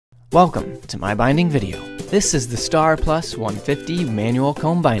Welcome to My Binding Video. This is the Star Plus 150 manual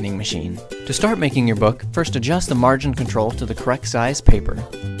comb binding machine. To start making your book, first adjust the margin control to the correct size paper.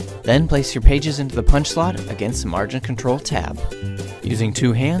 Then place your pages into the punch slot against the margin control tab. Using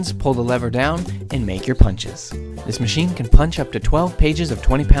two hands, pull the lever down and make your punches. This machine can punch up to 12 pages of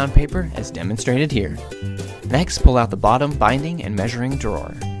 20-pound paper as demonstrated here. Next, pull out the bottom binding and measuring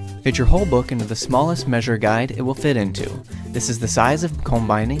drawer. Fit your whole book into the smallest measure guide it will fit into. This is the size of comb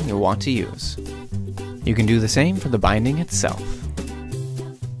binding you'll want to use. You can do the same for the binding itself.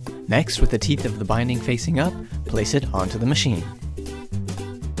 Next, with the teeth of the binding facing up, place it onto the machine.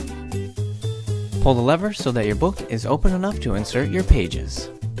 Pull the lever so that your book is open enough to insert your pages.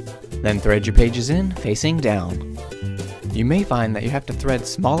 Then thread your pages in, facing down. You may find that you have to thread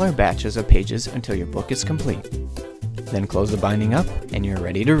smaller batches of pages until your book is complete. Then close the binding up and you're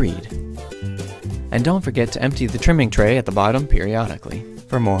ready to read. And don't forget to empty the trimming tray at the bottom periodically.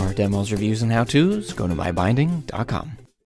 For more demos, reviews, and how-tos, go to MyBinding.com.